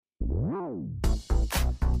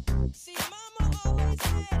See, mama always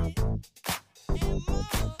had it, and mama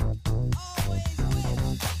always will.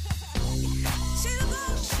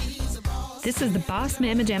 She's a boss. This is the Boss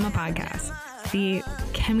Mama Jamma podcast, the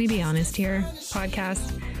Can We Be Honest Here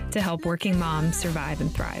podcast to help working moms survive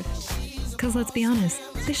and thrive. Because let's be honest,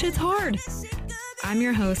 this shit's hard. I'm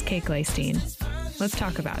your host, Kate Gleistein. Let's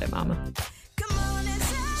talk about it, mama.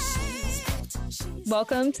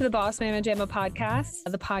 Welcome to the Boss Mama Jamma podcast,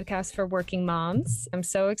 the podcast for working moms. I'm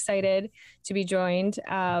so excited to be joined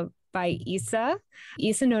by Isa.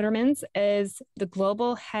 Isa Notermans is the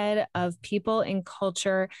global head of people and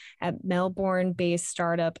culture at Melbourne-based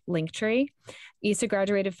startup Linktree. Isa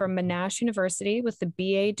graduated from Monash University with the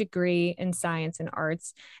BA degree in science and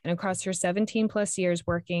arts, and across her 17 plus years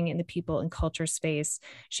working in the people and culture space,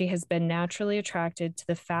 she has been naturally attracted to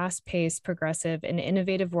the fast-paced, progressive, and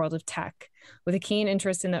innovative world of tech, with a keen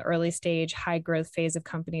interest in the early stage, high growth phase of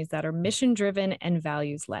companies that are mission-driven and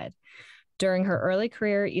values-led. During her early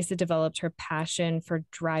career, Isa developed her passion for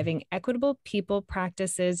driving equitable people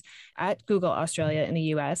practices at Google Australia in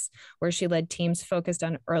the US, where she led teams focused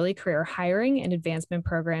on early career hiring and advancement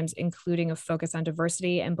programs, including a focus on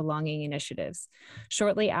diversity and belonging initiatives.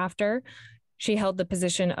 Shortly after, she held the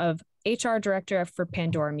position of HR director for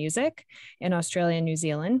Pandora Music in Australia and New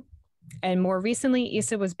Zealand. And more recently,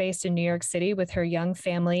 Isa was based in New York City with her young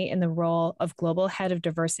family in the role of global head of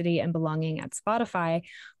diversity and belonging at Spotify,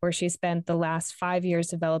 where she spent the last 5 years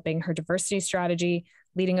developing her diversity strategy,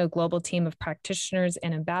 leading a global team of practitioners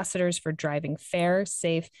and ambassadors for driving fair,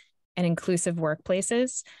 safe, and inclusive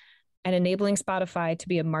workplaces, and enabling Spotify to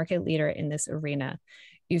be a market leader in this arena.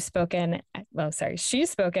 She's spoken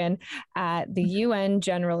at the UN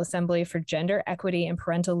General Assembly for Gender Equity and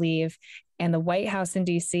Parental Leave and the White House in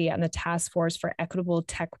DC on the Task Force for Equitable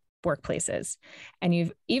Tech Workplaces. And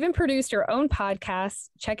you've even produced your own podcast.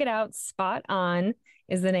 Check it out. Spot On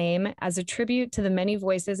is the name, as a tribute to the many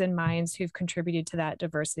voices and minds who've contributed to that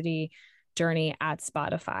diversity journey at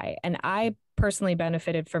Spotify. And I personally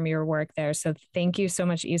benefited from your work there. So thank you so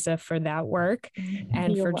much, Isa, for that work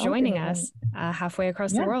and You're for joining welcome. us halfway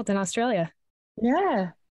across the world in Australia.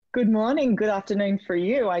 Yeah. Good morning, good afternoon for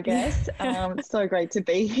you, I guess. So great to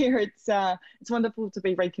be here. It's wonderful to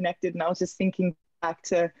be reconnected. And I was just thinking back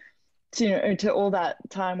to all that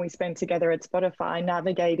time we spent together at Spotify,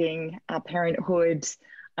 navigating our parenthood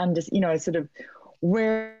and just, sort of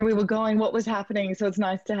where we were going, what was happening. So it's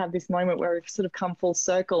nice to have this moment where we've sort of come full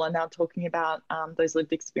circle and now talking about those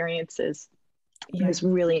lived experiences. Yeah. This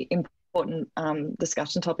really important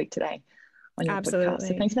discussion topic today on your podcast.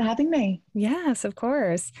 So thanks for having me. Yes, of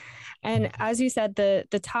course. And as you said,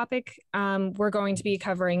 the topic we're going to be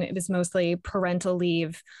covering is mostly parental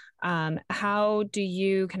leave. How do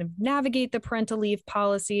you kind of navigate the parental leave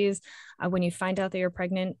policies when you find out that you're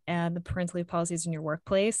pregnant, and the parental leave policies in your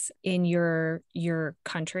workplace, in your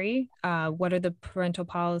country? What are the parental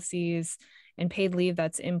policies and paid leave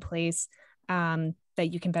that's in place that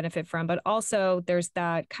you can benefit from? But also there's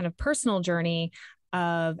that kind of personal journey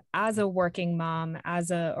of, as a working mom,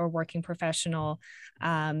 or working professional,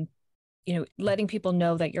 letting people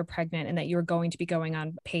know that you're pregnant and that you're going to be going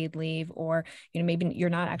on paid leave, or, maybe you're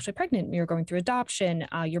not actually pregnant, you're going through adoption,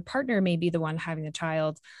 your partner may be the one having the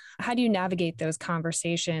child. How do you navigate those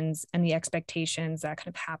conversations and the expectations that kind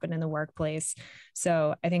of happen in the workplace?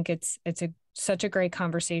 So I think it's such a great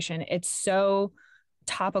conversation. It's so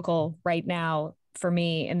topical right now for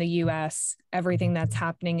me in the US, everything that's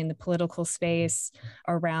happening in the political space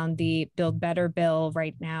around the Build Better bill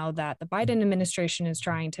right now that the Biden administration is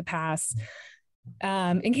trying to pass.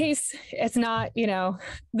 In case it's not,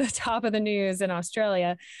 the top of the news in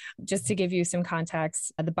Australia, just to give you some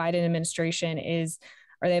context, the Biden administration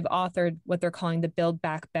they've authored what they're calling the Build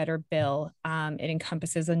Back Better bill. It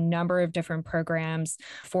encompasses a number of different programs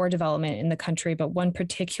for development in the country, but one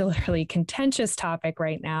particularly contentious topic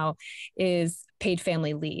right now is paid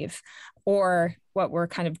family leave, or what we're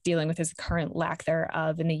kind of dealing with is the current lack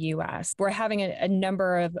thereof in the US. We're having a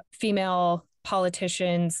number of female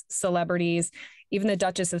politicians, celebrities. Even the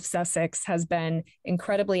Duchess of Sussex has been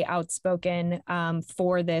incredibly outspoken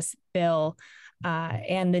for this bill.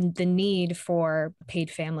 And the need for paid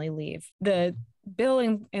family leave. The bill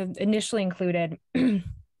initially included, I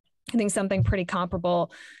think, something pretty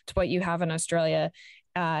comparable to what you have in Australia.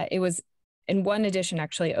 It was, in one edition,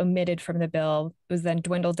 actually omitted from the bill. It was then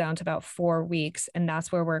dwindled down to about 4 weeks. And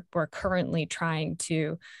that's where we're currently trying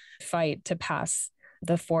to fight to pass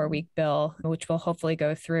the 4-week bill, which will hopefully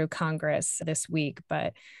go through Congress this week.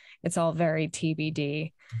 But it's all very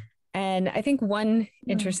TBD. And I think one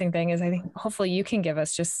interesting thing is, I think hopefully you can give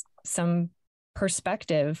us just some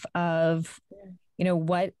perspective of,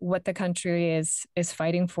 what the country is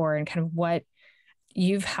fighting for, and kind of what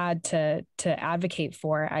you've had to advocate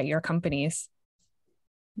for at your companies.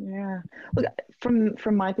 Yeah. Look,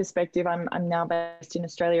 from my perspective, I'm now based in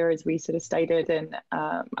Australia, as we sort of stated, and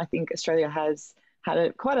I think Australia has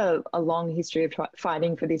had quite a long history of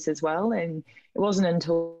fighting for this as well. And it wasn't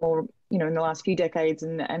until, in the last few decades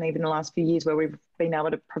and even the last few years where we've been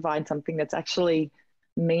able to provide something that's actually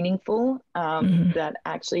meaningful, that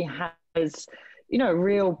actually has,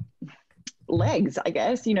 real legs, I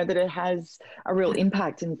guess, that it has a real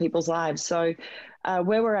impact in people's lives. So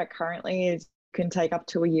where we're at currently is you can take up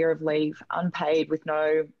to a year of leave unpaid with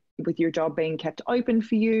your job being kept open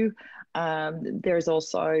for you. There's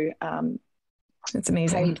also it's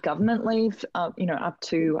amazing. paid government leave, up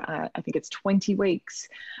to I think it's 20 weeks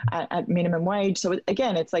at minimum wage. So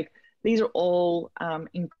again, it's like these are all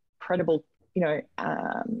incredible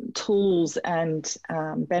tools and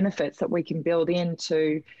benefits that we can build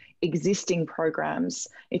into existing programs.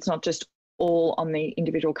 It's not just all on the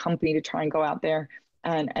individual company to try and go out there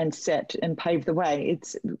and set and pave the way.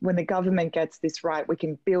 It's when the government gets this right, we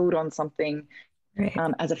can build on something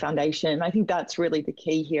as a foundation. I think that's really the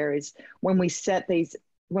key here, is when we set the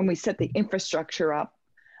infrastructure up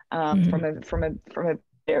from a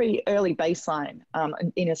very early baseline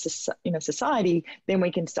in a society, then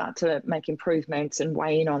we can start to make improvements and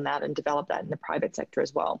weigh in on that and develop that in the private sector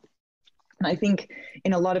as well. And I think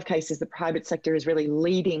in a lot of cases, the private sector is really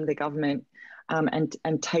leading the government and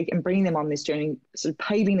bringing them on this journey, sort of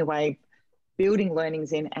paving the way, building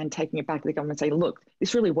learnings in and taking it back to the government and say, look,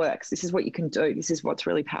 this really works. This is what you can do. This is what's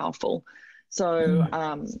really powerful. So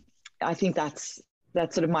I think that's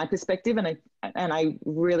sort of my perspective. And I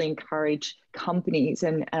really encourage companies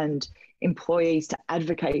and employees to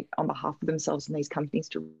advocate on behalf of themselves and these companies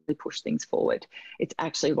to really push things forward. It's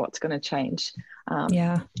actually what's going to change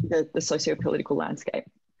the socio-political landscape.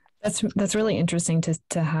 That's really interesting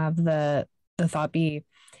to have the thought be,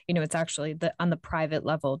 it's actually on the private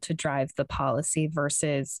level to drive the policy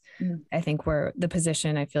versus I think where the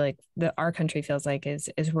position I feel like our country feels like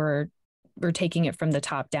is we're taking it from the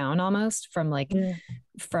top down, almost from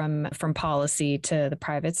from policy to the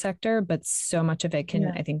private sector, but so much of it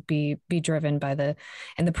can I think be driven by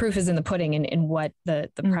and the proof is in the pudding in what the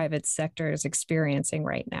private sector is experiencing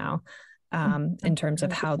right now in terms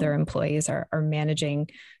of how their employees are managing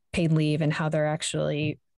paid leave and how they're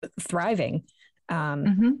actually thriving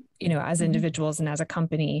as individuals and as a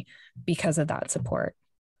company because of that support.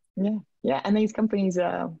 Yeah. And these companies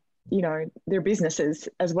are, they're businesses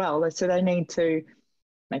as well. So they need to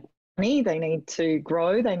make money, they need to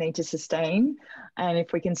grow, they need to sustain. And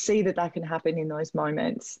if we can see that can happen in those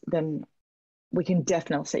moments, then we can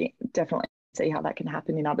definitely see how that can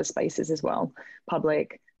happen in other spaces as well,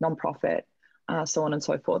 public, nonprofit, so on and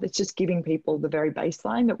so forth. It's just giving people the very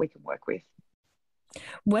baseline that we can work with.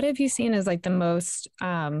 What have you seen as like the most,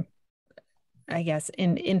 I guess,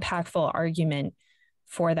 impactful argument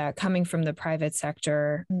for that coming from the private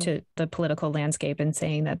sector to the political landscape and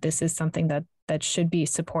saying that this is something that should be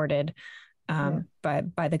supported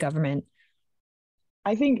by the government?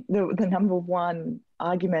 I think the number one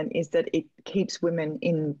argument is that it keeps women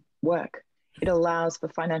in work. It allows for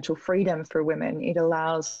financial freedom for women. It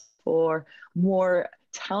allows for more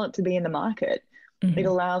talent to be in the market. It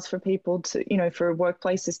allows for people to, for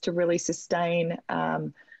workplaces to really sustain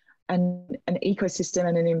an ecosystem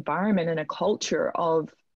and an environment and a culture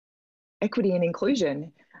of equity and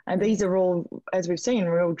inclusion. And these are all, as we've seen,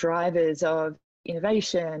 real drivers of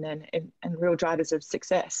innovation and real drivers of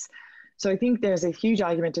success. So I think there's a huge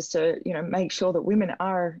argument just to, make sure that women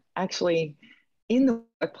are actually in the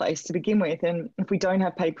workplace to begin with. And if we don't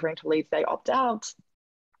have paid parental leave, they opt out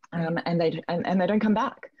and they don't come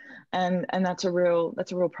back. And that's a real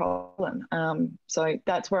problem. So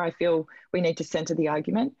that's where I feel we need to center the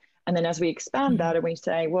argument. And then as we expand that and we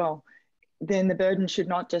say, well, then the burden should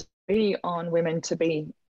not just be on women to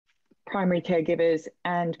be primary caregivers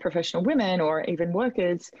and professional women or even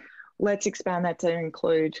workers. Let's expand that to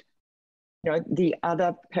include, the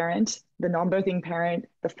other parent, the non-birthing parent,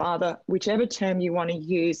 the father, whichever term you want to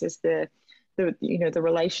use as the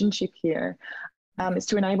relationship here, is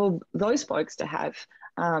to enable those folks to have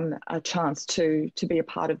a chance to be a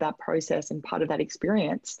part of that process and part of that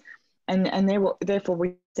experience. And therefore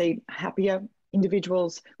we see happier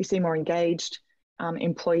individuals, we see more engaged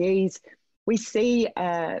employees, we see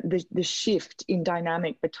the shift in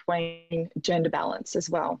dynamic between gender balance as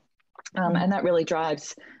well. And that really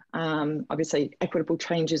drives obviously equitable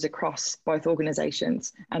changes across both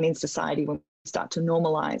organizations and in society when we start to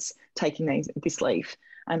normalize taking this leave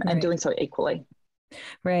and doing so equally.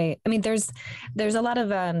 Right. I mean, there's a lot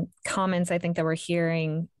of comments I think that we're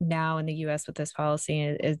hearing now in the U.S. with this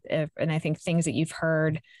policy, and I think things that you've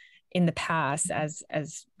heard in the past as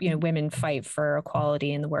women fight for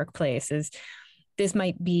equality in the workplace is this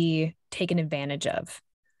might be taken advantage of.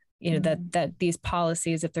 That these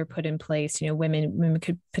policies, if they're put in place, women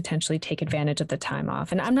could potentially take advantage of the time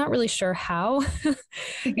off, and I'm not really sure how,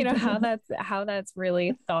 how that's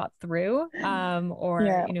really thought through, or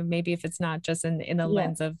Yeah. maybe if it's not just in the Yeah.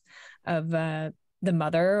 lens of the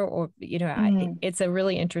mother, or it's a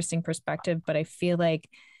really interesting perspective, but I feel like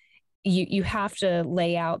you have to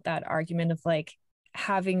lay out that argument of like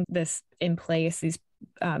having this in place, these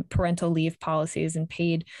parental leave policies and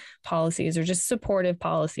paid policies, or just supportive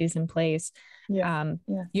policies in place.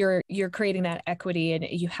 You're creating that equity, and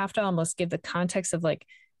you have to almost give the context of like,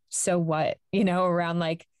 so what, around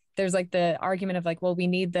like, there's like the argument of like, well, we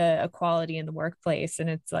need the equality in the workplace. And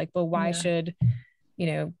it's like, well, why should,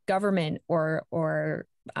 government or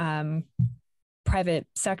private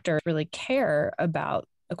sector really care about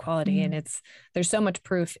equality? And there's so much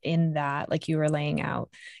proof in that, like you were laying out,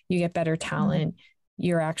 you get better talent,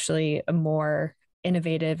 you're actually a more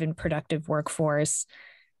innovative and productive workforce.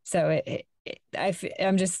 So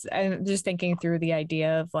I'm just thinking through the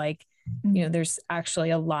idea of like, there's actually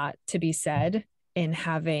a lot to be said in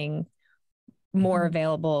having more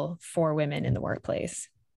available for women in the workplace.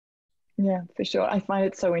 Yeah, for sure. I find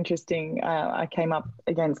it so interesting. I came up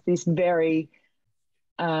against this very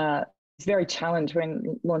challenge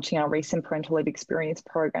when launching our recent parental leave experience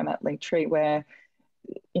program at Linktree, where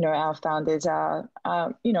our founders are,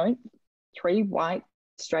 three white,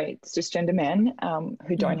 straight, cisgender men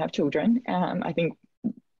who don't have children. I think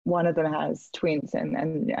one of them has twins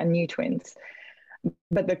and new twins.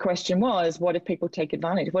 But the question was, what if people take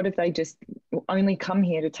advantage? What if they just only come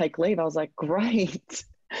here to take leave? I was like, great.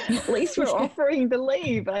 At least we're offering the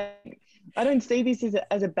leave. I don't see this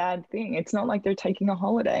as a bad thing. It's not like they're taking a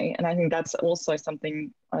holiday. And I think that's also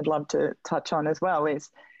something I'd love to touch on as well is,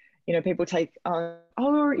 people take,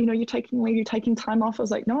 you're taking leave, you're taking time off. I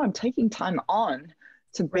was like, no, I'm taking time on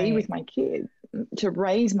to be with my kids, to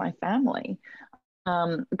raise my family.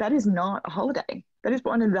 That is not a holiday. That is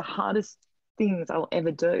one of the hardest things I'll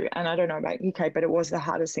ever do. And I don't know about you, Kate, but it was the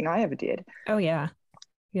hardest thing I ever did. Oh, yeah.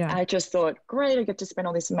 Yeah. I just thought, great, I get to spend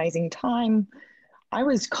all this amazing time. I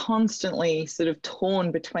was constantly sort of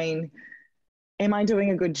torn between, am I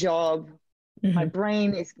doing a good job? My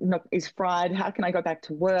brain is fried. How can I go back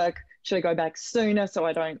to work? Should I go back sooner so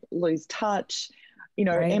I don't lose touch? When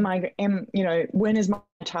is my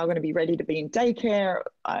child going to be ready to be in daycare?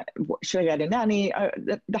 Should I get a nanny?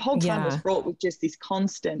 The whole time was fraught with just this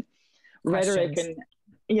constant rhetoric and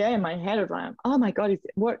in my head of like, oh my God,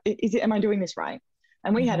 am I doing this right?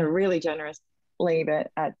 And we had a really generous leave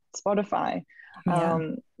at Spotify.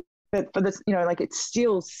 But for this, it's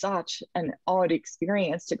still such an odd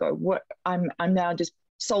experience to go, I'm now just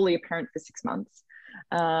solely a parent for 6 months.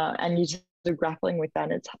 And you're just grappling with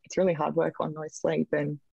that. It's really hard work on no sleep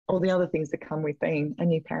and all the other things that come with being a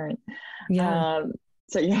new parent. I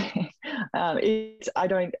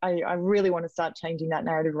really want to start changing that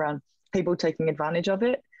narrative around people taking advantage of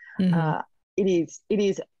it. It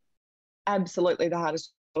is absolutely the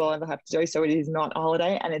hardest job I'll ever have to do. So it is not a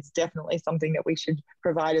holiday, and it's definitely something that we should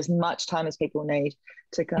provide as much time as people need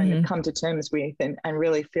to kind of come to terms with and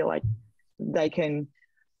really feel like they can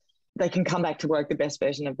come back to work the best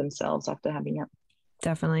version of themselves after having it.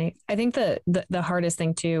 Definitely. I think the hardest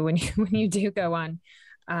thing too, when you do go on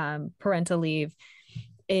parental leave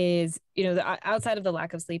is, outside of the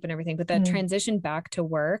lack of sleep and everything, but that transition back to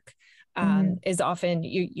work is often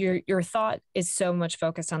your thought is so much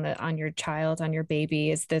focused on your child, on your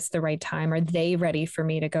baby. Is this the right time? Are they ready for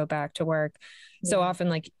me to go back to work? So often,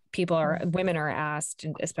 like women are asked,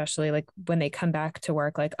 and especially like when they come back to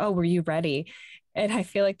work, like, oh, were you ready? And I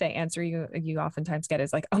feel like the answer you oftentimes get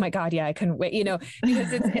is like, oh my God, yeah, I couldn't wait,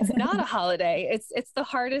 because it's not a holiday. It's the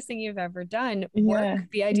hardest thing you've ever done.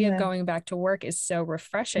 Work, the idea of going back to work is so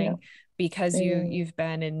refreshing because you've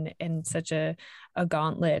been in such a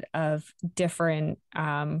gauntlet of different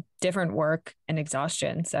work and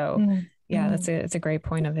exhaustion. So it's a great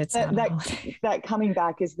point of it's not a holiday. That coming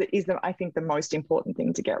back is I think the most important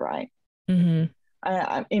thing to get right.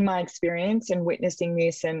 In my experience and witnessing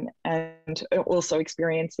this and also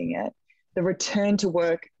experiencing it, the return to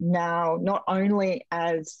work now, not only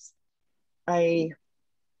as a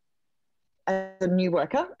new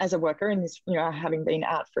worker, as a worker in this, having been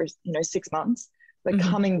out for, 6 months, but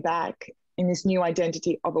coming back in this new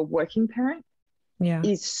identity of a working parent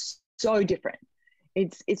is so different.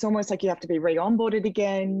 It's almost like you have to be re-onboarded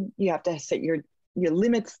again. You have to set your your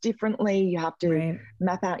limits differently. You have to Right.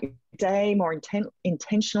 map out your day more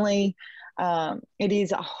intentionally. It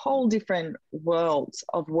is a whole different world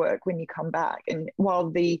of work when you come back. And while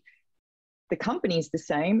the company is the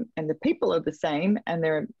same and the people are the same, and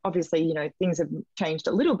they're obviously, you know, things have changed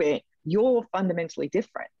a little bit, you're fundamentally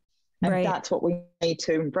different. And Right. that's what we need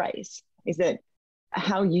to embrace, is that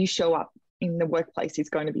how you show up in the workplace is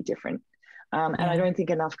going to be different. And I don't think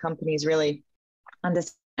enough companies really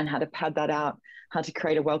understand how to pad that out, how to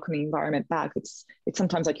create a welcoming environment back. It's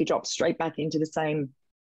sometimes like you drop straight back into the same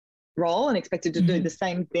role and expected to do the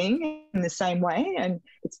same thing in the same way, and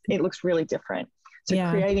it looks really different. So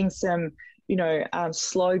creating some, you know,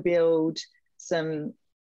 slow build, some,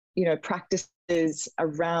 you know, practices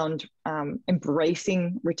around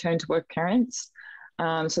embracing return to work parents,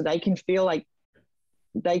 so they can feel like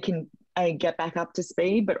they can get back up to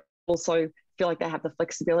speed, but also feel like they have the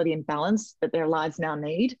flexibility and balance that their lives now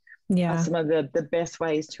need. Are some of the best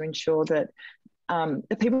ways to ensure that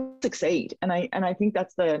the people succeed. And I think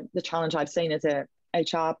that's the challenge I've seen as a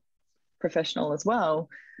HR professional as well,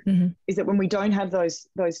 is that when we don't have those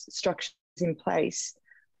structures in place,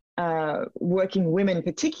 working women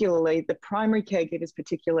particularly, the primary caregivers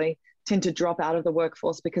particularly, tend to drop out of the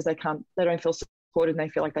workforce because they don't feel supported and they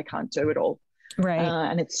feel like they can't do it all. Right.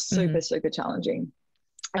 And it's super challenging.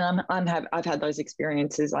 And I've had those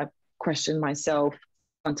experiences. I've questioned myself.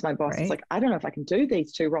 Gone to my boss. It's like, I don't know if I can do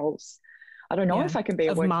these two roles. I don't know if I can be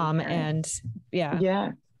a working mom parent.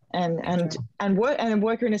 and and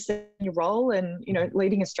worker in a senior role, and, you know,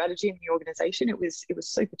 leading a strategy in the organization. It was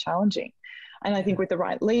super challenging. And I think with the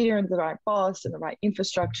right leader and the right boss and the right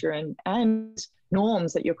infrastructure and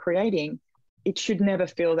norms that you're creating, it should never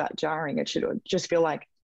feel that jarring. It should just feel like,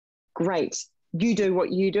 great, you do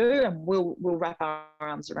what you do, and we'll wrap our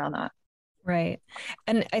arms around that. Right.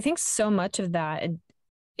 And I think so much of that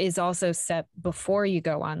is also set before you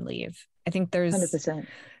go on leave. I think there's 100%.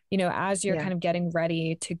 You know, as you're kind of getting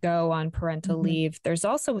ready to go on parental leave, there's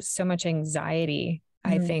also so much anxiety,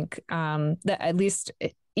 I think, that at least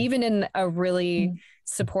even in a really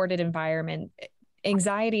supported environment,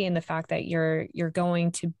 anxiety in the fact that you're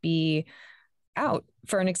going to be out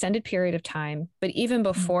for an extended period of time. But even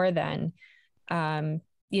before then,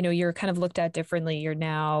 you know, you're kind of looked at differently. You're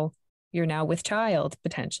now with child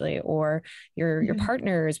potentially, or your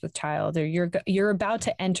partner is with child, or you're about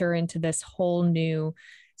to enter into this whole new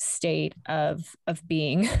state of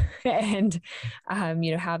being and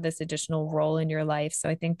you know, have this additional role in your life. So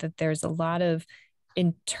I think that there's a lot of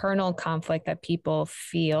internal conflict that people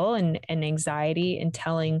feel and anxiety in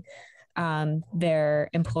telling their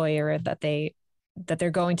employer that they're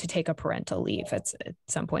going to take a parental leave at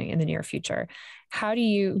some point in the near future. What do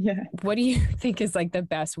you think is like the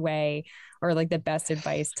best way, or like the best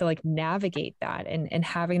advice to like navigate that and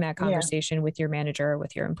having that conversation with your manager or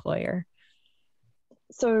with your employer?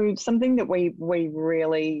 So something that we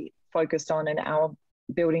really focused on in our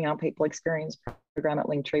building our people experience program at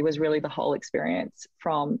Linktree was really the whole experience,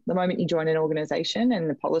 from the moment you join an organization and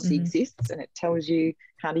the policy exists and it tells you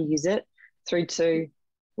how to use it, through to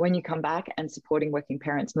when you come back and supporting working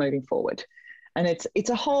parents moving forward. And it's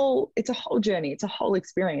a whole journey. It's a whole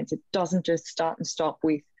experience. It doesn't just start and stop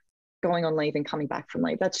with going on leave and coming back from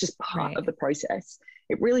leave. That's just part of the process.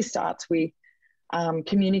 It really starts with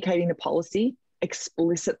communicating the policy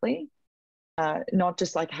explicitly, not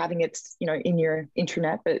just like having it, you know, in your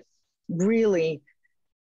intranet, but really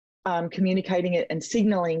communicating it and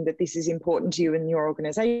signaling that this is important to you in your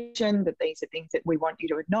organization, that these are things that we want you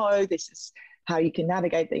to know, this is how you can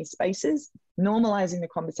navigate these spaces, normalizing the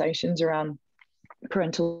conversations around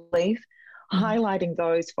parental leave, highlighting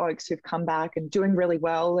those folks who've come back and doing really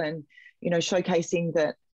well, and, you know, showcasing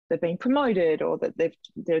that they've been promoted or that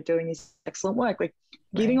they're doing this excellent work. Like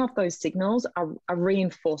giving off those signals are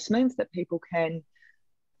reinforcements that people can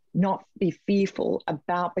not be fearful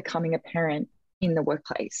about becoming a parent in the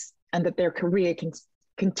workplace, and that their career can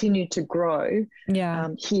continue to grow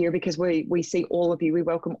here, because we see all of you, we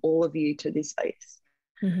welcome all of you to this space.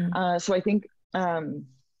 So I think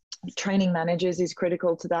training managers is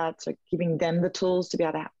critical to that. So giving them the tools to be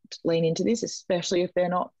able to lean into this, especially if they're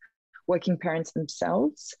not working parents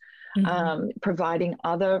themselves. Providing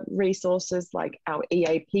other resources like our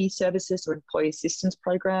EAP services or employee assistance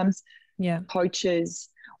programs, coaches.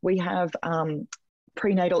 We have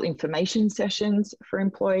prenatal information sessions for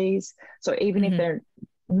employees. So even if they're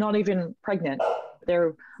not even pregnant,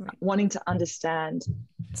 they're wanting to understand,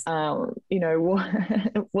 you know,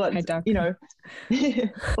 what you know,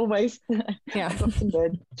 always. I've got some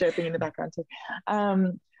bird chirping in the background too.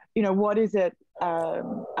 You know, what is it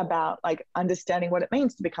about like understanding what it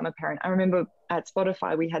means to become a parent. I remember at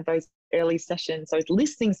Spotify, we had those early sessions, those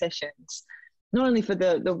listening sessions, not only for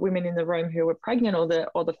the women in the room who were pregnant, or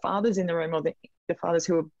the fathers in the room, or the fathers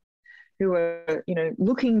who were, you know,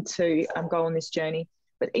 looking to go on this journey,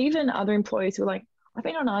 but even other employees who were like, I've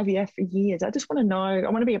been on IVF for years. I just want to know, I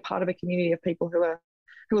want to be a part of a community of people who are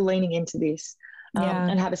leaning into this,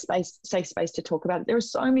 and have a safe space to talk about it. There are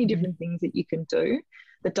so many different things that you can do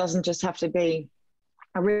that doesn't just have to be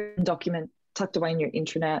a written document tucked away in your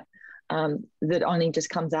intranet, that only just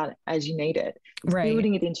comes out as you need it. Right.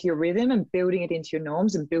 Building it into your rhythm and building it into your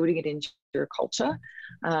norms and building it into your culture,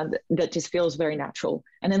 that just feels very natural.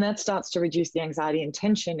 And then that starts to reduce the anxiety and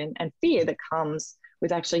tension and fear that comes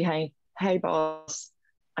with actually, hey, boss,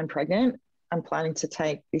 I'm pregnant. I'm planning to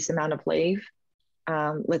take this amount of leave.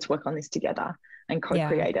 Let's work on this together and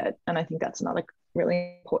co-create it. And I think that's another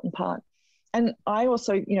really important part. And I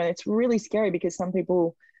also, you know, it's really scary because some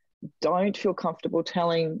people don't feel comfortable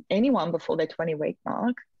telling anyone before their 20-week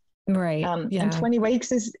mark. Right. And 20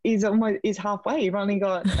 weeks is halfway. You've only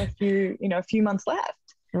got a few months left.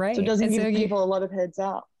 Right. So it doesn't and give so people a lot of heads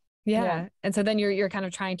up. Yeah. And so then you're kind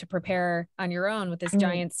of trying to prepare on your own with this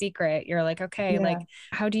giant secret. You're like, okay, like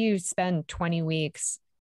how do you spend 20 weeks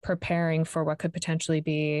preparing for what could potentially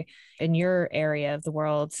be in your area of the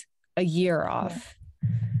world a year off?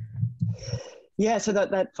 Yeah, so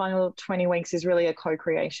that final 20 weeks is really a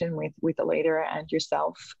co-creation with the leader and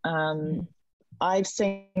yourself. I've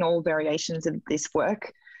seen all variations of this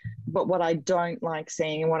work, but what I don't like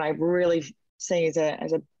seeing and what I really see as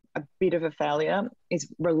a bit of a failure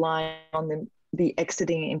is relying on the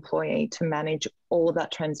exiting employee to manage all of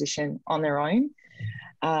that transition on their own.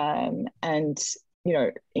 And, you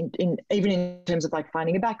know, even in terms of like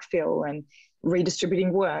finding a backfill and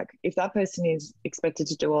redistributing work, if that person is expected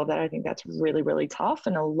to do all of that, I think that's really, really tough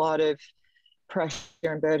and a lot of pressure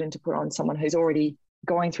and burden to put on someone who's already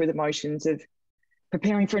going through the motions of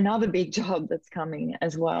preparing for another big job that's coming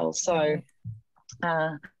as well. So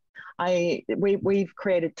we've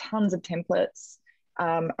created tons of templates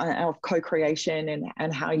of co-creation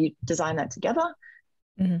and how you design that together.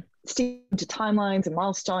 Sticking to timelines and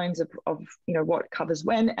milestones of you know what covers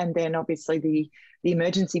when, and then obviously the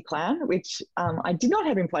emergency plan, which I did not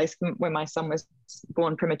have in place when my son was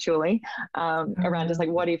born prematurely, around just like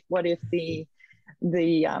what if the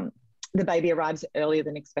baby arrives earlier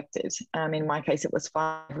than expected. In my case, it was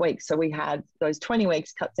 5 weeks, so we had those 20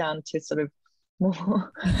 weeks cut down to sort of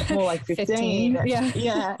more like 15.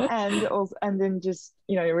 And then just,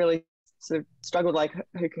 you know, really sort of struggled like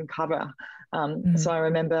who can cover. So I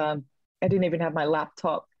remember I didn't even have my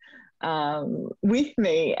laptop with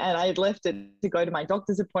me, and I had left it to go to my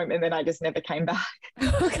doctor's appointment, and then I just never came back.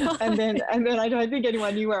 and then I don't think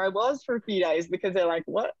anyone knew where I was for a few days because they're like,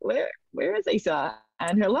 what, where is Isa?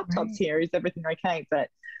 And her laptop's here. Is everything okay? But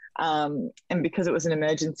and because it was an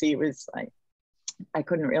emergency, it was like I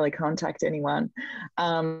couldn't really contact anyone.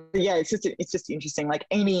 Yeah, it's just interesting. Like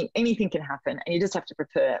anything can happen, and you just have to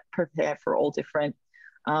prepare for all different,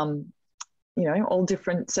 you know, all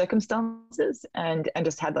different circumstances, and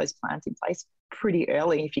just have those plans in place pretty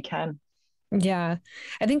early if you can. Yeah.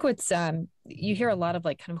 I think what's, you hear a lot of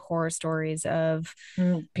like kind of horror stories of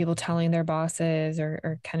people telling their bosses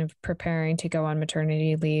or kind of preparing to go on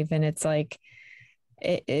maternity leave. And it's like,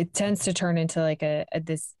 it tends to turn into like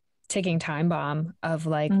this ticking time bomb of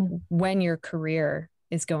like when your career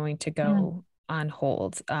is going to go on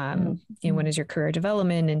hold. You know, when is your career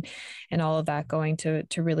development and all of that going to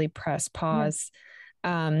really press pause?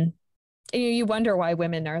 You wonder why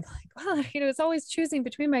women are like, well, you know, it's always choosing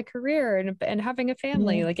between my career and having a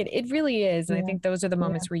family. Like it really is. And I think those are the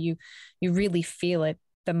moments where you really feel it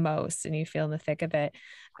the most and you feel in the thick of it.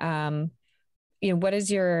 You know, what is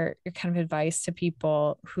your kind of advice to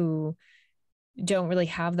people who don't really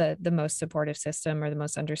have the most supportive system or the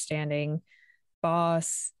most understanding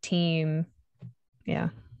boss, team? Yeah.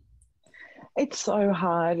 It's so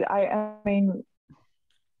hard. I mean,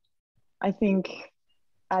 I think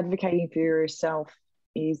advocating for yourself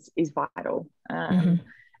is vital. And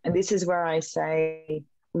this is where I say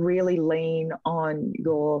really lean on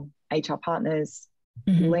your HR partners,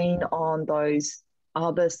 lean on those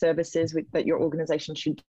other services that your organization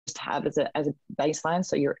should just have as a baseline.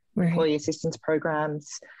 So your employee assistance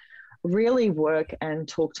programs, really work and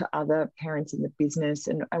talk to other parents in the business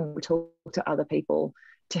and talk to other people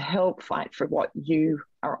to help fight for what you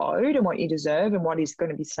are owed and what you deserve and what is going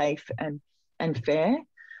to be safe and fair.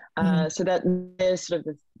 So that there's sort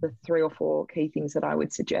of the 3 or 4 key things that I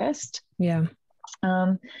would suggest. Yeah.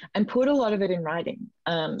 And put a lot of it in writing.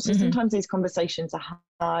 So sometimes these conversations are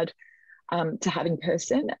hard. to have in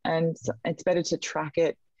person, and it's better to track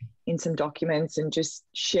it in some documents and just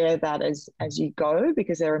share that as you go,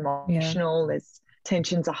 because they're emotional. There's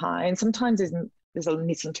tensions are high, and sometimes there's a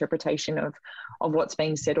misinterpretation of what's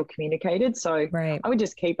being said or communicated. So I would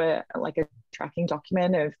just keep a tracking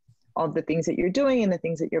document of the things that you're doing and the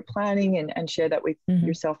things that you're planning, and share that with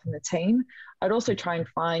yourself and the team. I'd also try and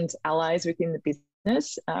find allies within the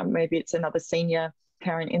business. Maybe it's another senior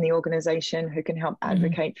parent in the organization who can help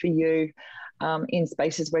advocate for you in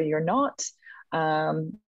spaces where you're not.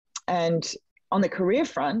 And on the career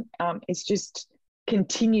front, it's just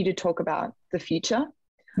continue to talk about the future.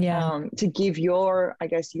 To give your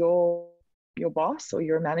boss or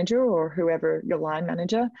your manager or whoever, your line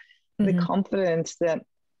manager, the confidence that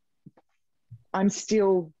I'm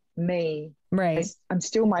still me. Right. I'm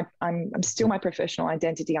still my professional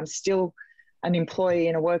identity. I'm still an employee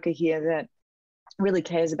and a worker here that really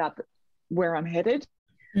cares about where I'm headed.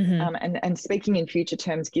 And speaking in future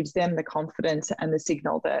terms gives them the confidence and the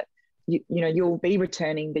signal that you'll be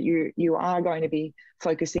returning, that you are going to be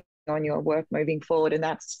focusing on your work moving forward, and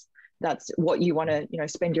that's what you want to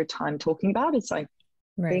spend your time talking about. It's like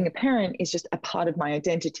being a parent is just a part of my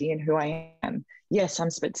identity and who I am. Yes, I'm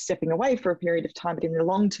stepping away for a period of time, but in the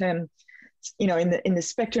long term, in the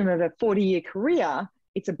spectrum of a 40-year career,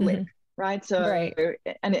 it's a blip, right? So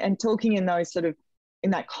and talking in those sort of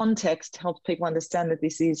in that context helps people understand that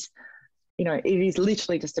this is, it is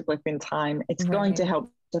literally just a blip in time. It's going to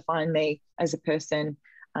help define me as a person.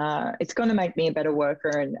 It's going to make me a better worker.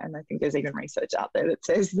 And I think there's even research out there that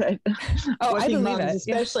says that working moms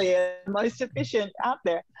especially are the most efficient out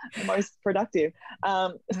there, the most productive. I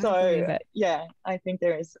think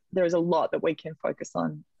there is a lot that we can focus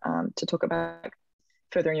on to talk about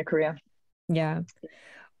furthering your career. Yeah.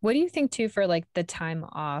 What do you think too for like the time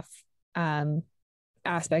off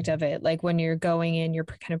aspect of it? Like when you're going in, you're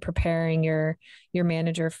kind of preparing your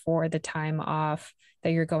manager for the time off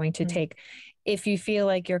that you're going to take. If you feel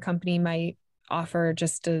like your company might offer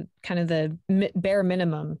just a kind of the bare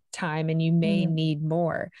minimum time and you may need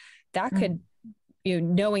more, that could,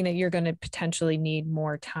 knowing that you're going to potentially need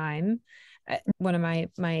more time. One of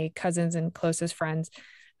my cousins and closest friends,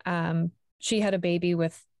 she had a baby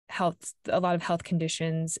with a lot of health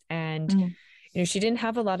conditions, and she didn't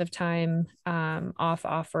have a lot of time off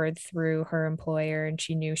offered through her employer, and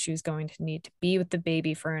she knew she was going to need to be with the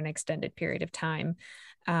baby for an extended period of time.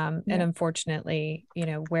 And unfortunately,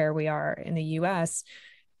 where we are in the US,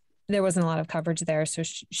 there wasn't a lot of coverage there. So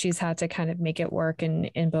she's had to kind of make it work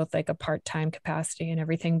in both like a part-time capacity and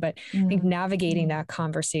everything. But I think navigating that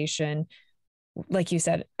conversation, like you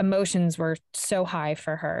said, emotions were so high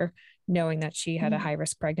for her, knowing that she had a high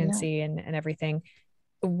risk pregnancy and everything.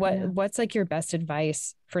 What's like your best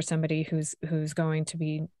advice for somebody who's going to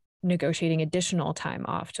be negotiating additional time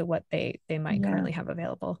off to what they might currently have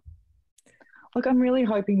available? Look, I'm really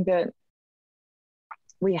hoping that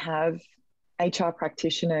we have HR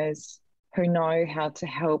practitioners who know how to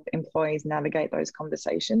help employees navigate those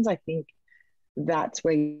conversations. I think that's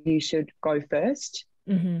where you should go first.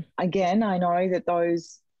 Again, I know that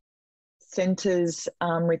those centers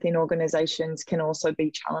within organizations can also be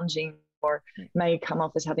challenging, or may come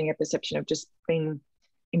off as having a perception of just being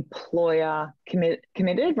employer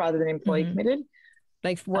committed rather than employee committed.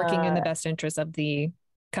 Like working in the best interest of the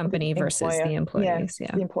company versus the employees.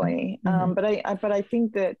 The employee. But I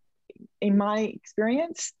think that in my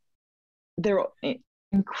experience, they're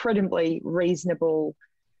incredibly reasonable,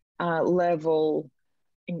 level,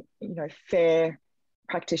 fair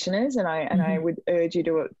practitioners, and I would urge you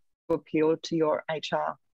to appeal to your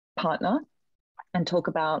HR partner and talk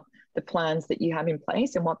about the plans that you have in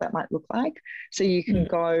place and what that might look like, so you can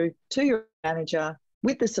go to your manager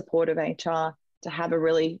with the support of HR to have a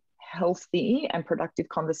really healthy and productive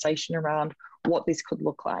conversation around what this could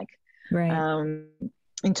look like,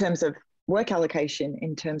 in terms of work allocation,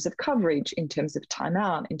 in terms of coverage, in terms of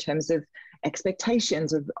timeout, in terms of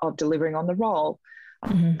expectations of delivering on the role,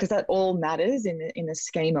 because that all matters in the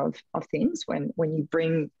scheme of things when you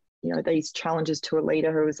bring these challenges to a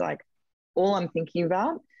leader who is like, all I'm thinking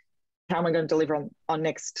about, how am I going to deliver on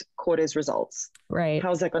next quarter's results? Right.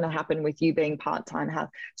 How's that going to happen with you being part-time?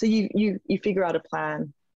 So you figure out a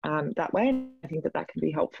plan that way. And I think that can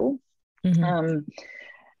be helpful. And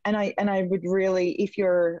I would really, if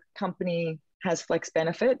your company has flex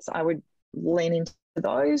benefits, I would lean into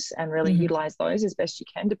those and really utilize those as best you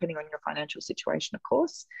can, depending on your financial situation, of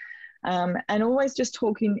course. And always just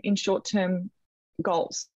talking in short-term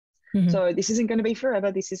goals. So this isn't going to be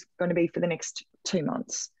forever. This is going to be for the next 2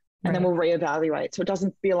 months. And then we'll reevaluate. So it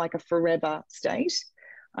doesn't feel like a forever state,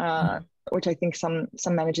 which I think some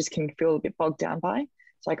managers can feel a bit bogged down by.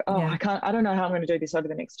 It's like, oh, Yeah. I don't know how I'm going to do this over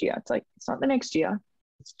the next year. It's like, it's not the next year.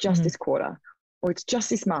 It's just this quarter, or it's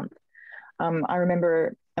just this month. I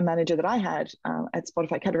remember a manager that I had at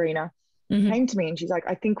Spotify, Katerina, came to me and she's like,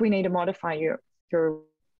 I think we need to modify your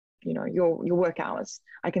work hours.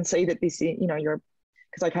 I can see that this,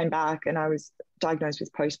 because I came back and I was diagnosed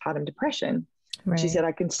with postpartum depression. Right. She said,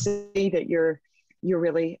 I can see that you're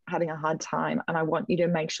really having a hard time, and I want you to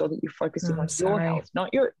make sure that you're focusing on your health,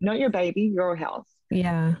 not your baby, your health.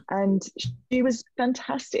 Yeah. And she was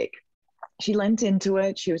fantastic. She lent into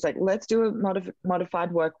it. She was like, let's do a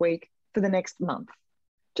modified work week for the next month.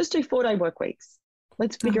 Just do 4-day work weeks.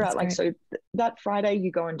 Let's figure out, like, great. so that Friday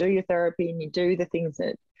you go and do your therapy and you do the things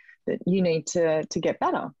that you need to get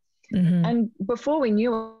better. And before we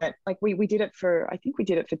knew it, like we did it for, I think we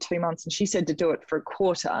did it for 2 months, and she said to do it for a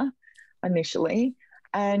quarter initially.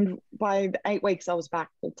 And by the 8 weeks, I was back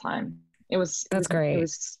full time. That's great.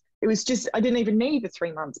 It was just, I didn't even need the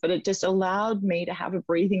 3 months, but it just allowed me to have a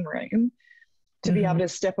breathing room to be able to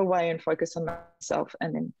step away and focus on myself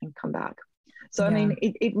and come back. So, I mean,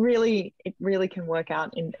 it really can work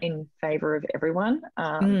out in favor of everyone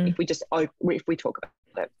if we talk about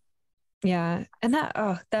it. Yeah. And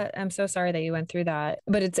that I'm so sorry that you went through that,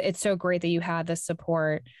 but it's so great that you had the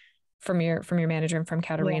support from your manager and from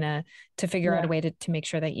Katerina to figure out a way to make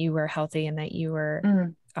sure that you were healthy and that you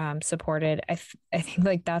were supported. I think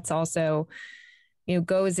like that's also,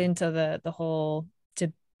 goes into the whole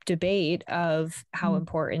debate of how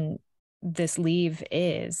important this leave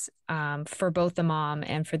is for both the mom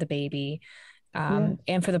and for the baby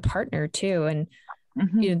and for the partner too. And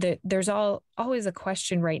there's always a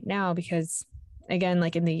question right now because, again,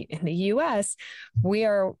 like in the US, we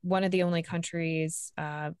are one of the only countries,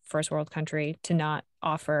 first world country, to not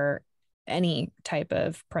offer any type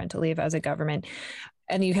of parental leave as a government.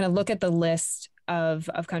 And you kind of look at the list of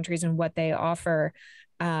countries and what they offer.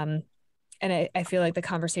 And I feel like the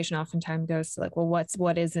conversation oftentimes goes to like, well,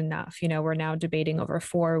 what is enough? We're now debating over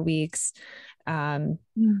 4 weeks.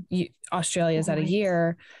 Australia's at a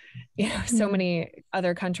year. So many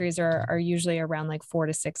other countries are usually around like 4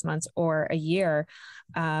 to 6 months or a year.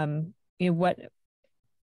 What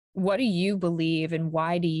do you believe, and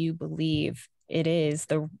why do you believe it is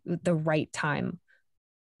the right time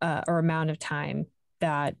or amount of time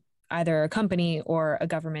that either a company or a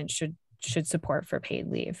government should support for paid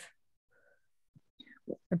leave?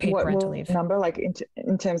 Or paid parental leave. Number, like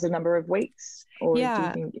in terms of number of weeks, or do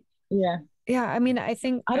you think? Yeah. I mean, I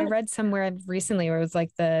think I read somewhere recently where it was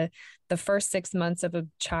like the first 6 months of a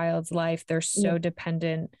child's life, they're so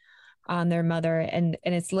dependent on their mother, and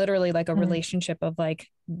it's literally like a relationship of like,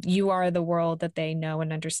 you are the world that they know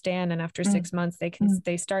and understand, and after 6 months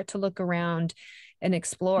they start to look around and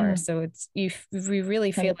explore. So it's we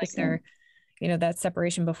really feel 100%. Like they're, that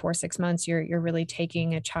separation before 6 months, you're really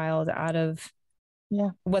taking a child out of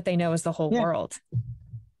what they know is the whole world.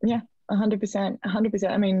 100%.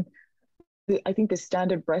 I mean, I think the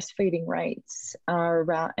standard breastfeeding rates are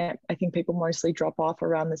around, I think people mostly drop off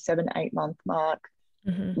around the 7-8 month mark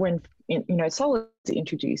when, solids are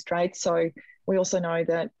introduced, right? So we also know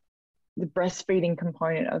that the breastfeeding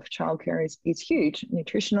component of childcare is huge,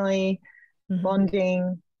 nutritionally,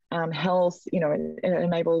 bonding, health, it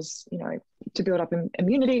enables, to build up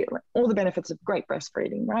immunity, all the benefits of great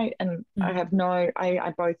breastfeeding, right? And I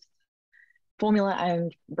both formula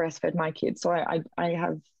and breastfed my kids. So I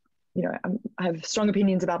have, I have strong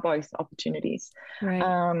opinions about both opportunities. Right.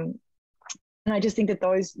 And I just think that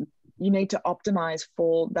you need to optimize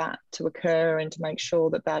for that to occur and to make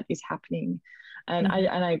sure that is happening. And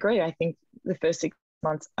I agree. I think the first 6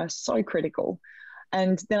 months are so critical.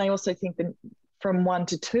 And then I also think that from 1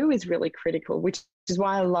 to 2 is really critical, which is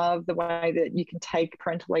why I love the way that you can take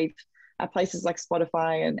parental leave at places like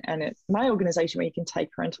Spotify and at my organization, where you can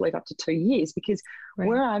take parental leave up to 2 years, because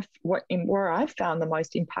where I've found the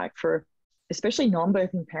most impact for especially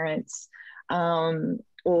non-birthing parents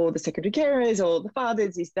or the secondary carers or the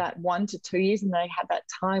fathers is that 1 to 2 years, and they have that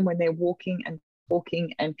time when they're walking and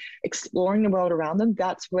talking and exploring the world around them.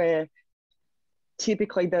 That's where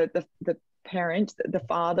typically the parent, the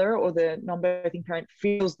father or the non-birthing parent,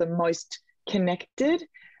 feels the most connected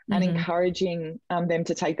and encouraging them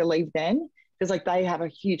to take the leave then, because like they have a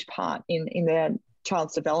huge part in their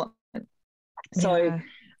child's development. So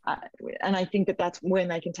and I think that's when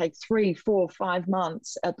they can take 3, 4, 5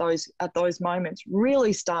 months at those moments,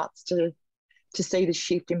 really starts to see the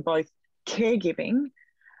shift in both caregiving,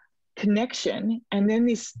 connection, and then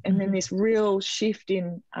this real shift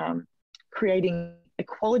in creating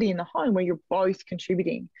equality in the home, where you're both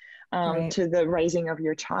contributing to the raising of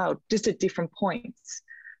your child, just at different points,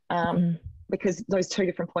 because those 2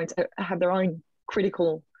 different points have their own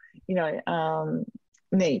critical,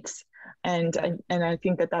 needs. And I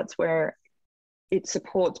think that that's where it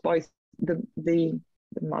supports both the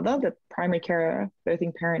mother, the primary carer,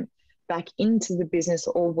 birthing parent, back into the business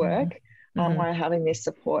or work, by having this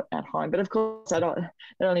support at home. But of course, that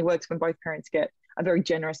only works when both parents get a very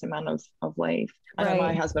generous amount of leave. I know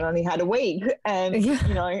my husband only had a week, and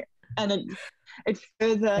and it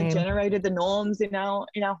further generated the norms in our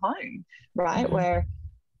home, right? Where,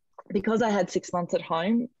 because I had 6 months at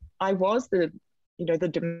home, I was the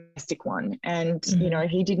domestic one, and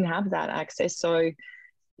he didn't have that access. So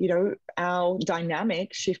our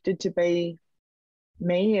dynamic shifted to be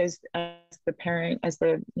me as the parent, as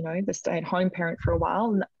the the stay-at-home parent for a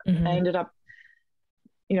while, and I ended up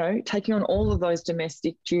taking on all of those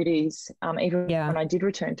domestic duties, even when I did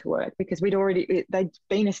return to work, because they'd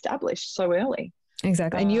been established so early.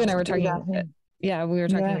 Exactly. And you and I were talking, we were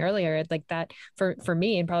talking earlier, like that for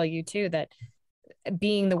me, and probably you too, that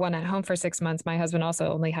being the one at home for 6 months, my husband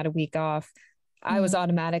also only had a week off. I was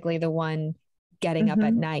automatically the one getting up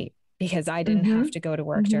at night, because I didn't have to go to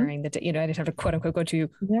work during the day. I didn't have to quote unquote go to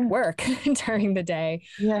work during the day.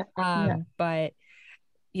 But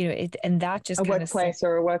and that just a kind workplace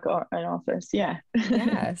or an office.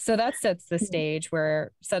 So that sets the stage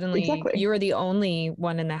where suddenly you're the only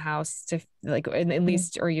one in the house to, like, at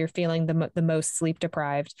least, or you're feeling the most sleep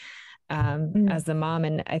deprived as the mom.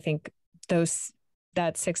 And I think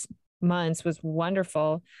that 6 months was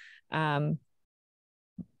wonderful.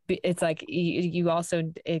 It's like you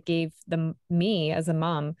also, it gave me as a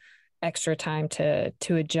mom extra time to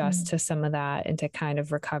adjust to some of that and to kind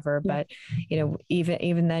of recover. But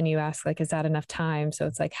even then you ask, like, is that enough time? So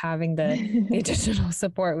it's like having the additional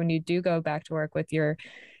support when you do go back to work with your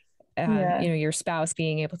your spouse,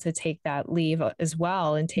 being able to take that leave as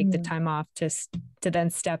well and take the time off to then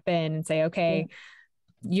step in and say, okay,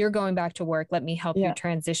 you're going back to work, let me help you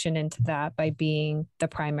transition into that by being the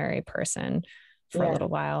primary person for a little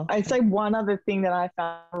while. I'd say one other thing that I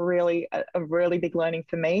found a really big learning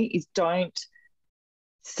for me is, don't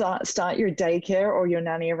start your daycare or your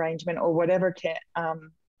nanny arrangement or whatever care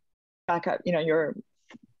back up, your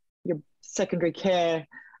secondary care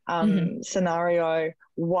scenario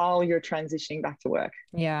while you're transitioning back to work.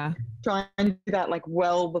 Try and do that like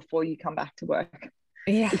well before you come back to work.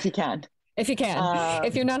 If you can. If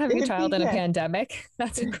you're not having a child in a pandemic,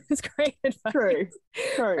 that's great advice. True.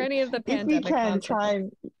 For any of the pandemic. If you can, try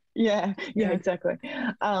and exactly.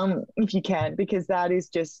 If you can, because that is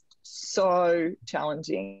just so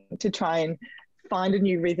challenging to try and find a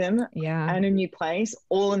new rhythm and a new place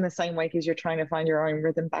all in the same week as you're trying to find your own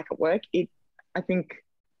rhythm back at work. I think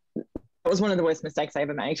that was one of the worst mistakes I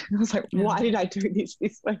ever made. I was like, why did I do this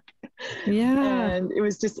week? And it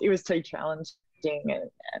was too challenging, and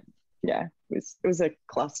it was a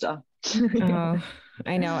cluster.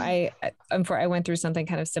 I know. I went through something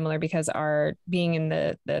kind of similar, because being in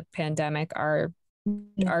the pandemic, our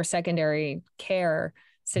secondary care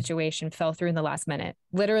situation fell through in the last minute.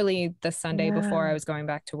 Literally the Sunday before I was going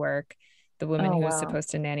back to work, the woman who was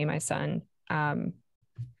supposed to nanny my son,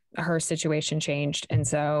 her situation changed. And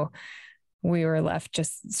so we were left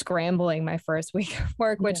just scrambling my first week of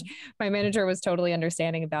work, which my manager was totally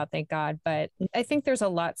understanding about, thank God. But I think there's a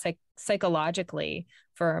lot psychologically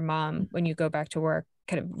for a mom when you go back to work,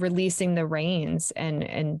 kind of releasing the reins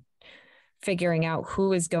and figuring out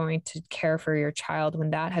who is going to care for your child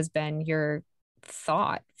when that has been your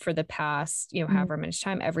thought for the past, however much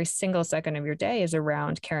time. Every single second of your day is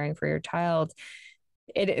around caring for your child.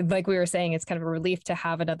 It, like we were saying, it's kind of a relief to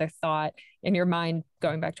have another thought in your mind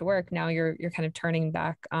going back to work. Now you're kind of turning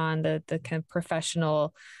back on the kind of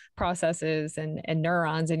professional processes and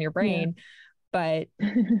neurons in your brain. But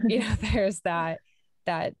there's that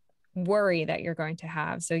worry that you're going to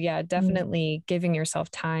have. So definitely giving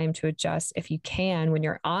yourself time to adjust, if you can, when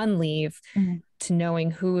you're on leave, to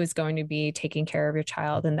knowing who is going to be taking care of your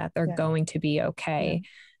child and that they're going to be okay,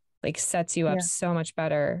 like sets you up so much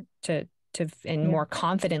better to more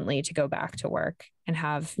confidently to go back to work and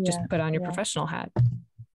have just put on your professional hat.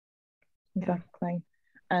 Exactly.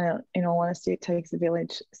 And in all honesty, it takes a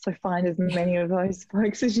village. So find as many of those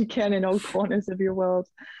folks as you can in all corners of your world.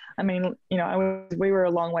 I mean, we were a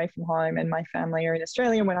long way from home, and my family are in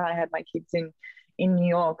Australia when I had my kids in New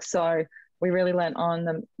York. So we really lent on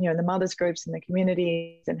the mothers groups in the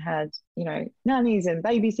communities, and had, nannies and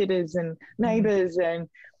babysitters and neighbors, and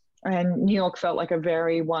New York felt like a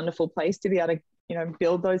very wonderful place to be able to,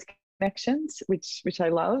 build those connections, which I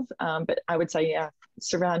love. But I would say,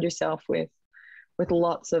 surround yourself with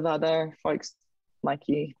lots of other folks like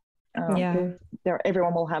you. Yeah.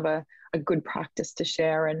 Everyone will have a good practice to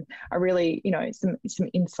share, and a really, some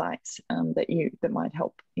insights that might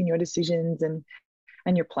help in your decisions and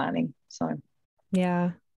your planning. So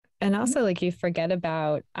Yeah. And also, like, you forget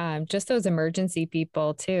about just those emergency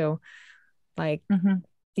people too. Like,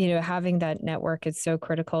 having that network is so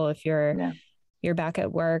critical. If you're back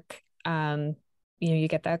at work, you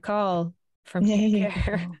get that call from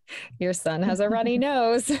daycare. Your son has a runny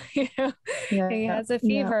nose, he has a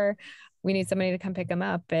fever. We need somebody to come pick him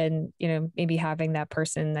up. And, maybe having that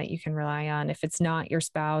person that you can rely on, if it's not your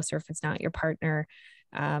spouse or if it's not your partner,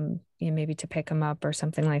 maybe to pick him up or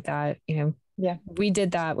something like that. We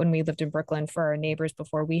did that when we lived in Brooklyn for our neighbors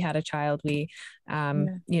before we had a child. We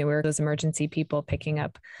were those emergency people picking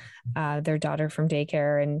up their daughter from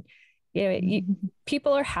daycare. And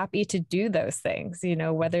people are happy to do those things,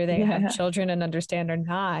 whether they have children and understand or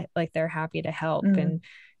not, like they're happy to help. And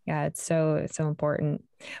yeah, it's so important.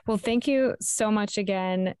 Well, thank you so much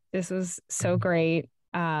again. This was so great.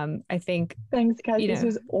 I think thanks, Kate. This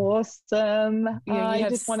was awesome. I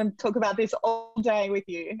just want to talk about this all day with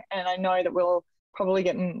you, and I know that we'll probably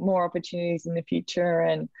get more opportunities in the future.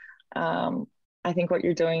 And I think what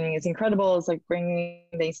you're doing is incredible. It's like bringing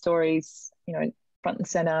these stories, front and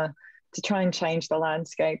center to try and change the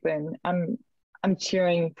landscape. And I'm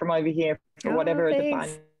cheering from over here for whatever the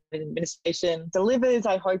Biden administration delivers.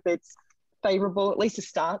 I hope it's favorable, at least to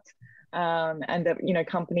start. And that,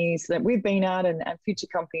 companies that we've been at and future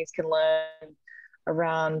companies can learn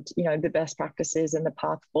around, the best practices and the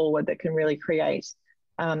path forward that can really create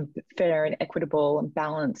fair and equitable and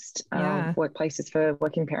balanced workplaces for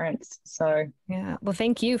working parents. So well,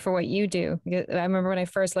 thank you for what you do. I remember when I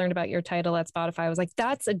first learned about your title at Spotify, I was like,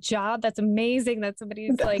 that's a job. That's amazing. That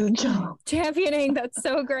somebody's championing. That's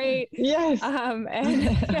so great. Yes.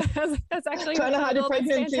 That's actually trying to hide a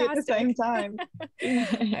pregnancy fantastic. at the same time.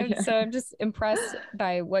 So I'm just impressed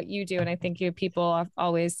by what you do. And I think people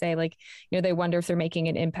always say, like, they wonder if they're making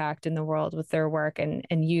an impact in the world with their work, and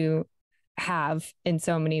you have in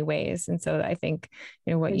so many ways. And so I think,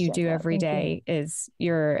 what you do every day is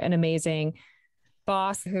you're an amazing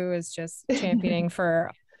boss who is just championing for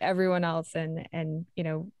everyone else, and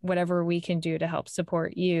whatever we can do to help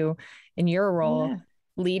support you in your role,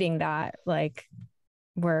 leading that, like,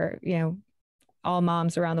 we're, all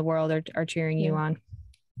moms around the world are cheering you on.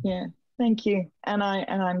 Yeah. Thank you. And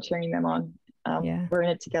I'm cheering them on. We're in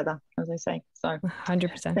it together, as I say. So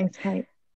 100%. Thanks, Kate.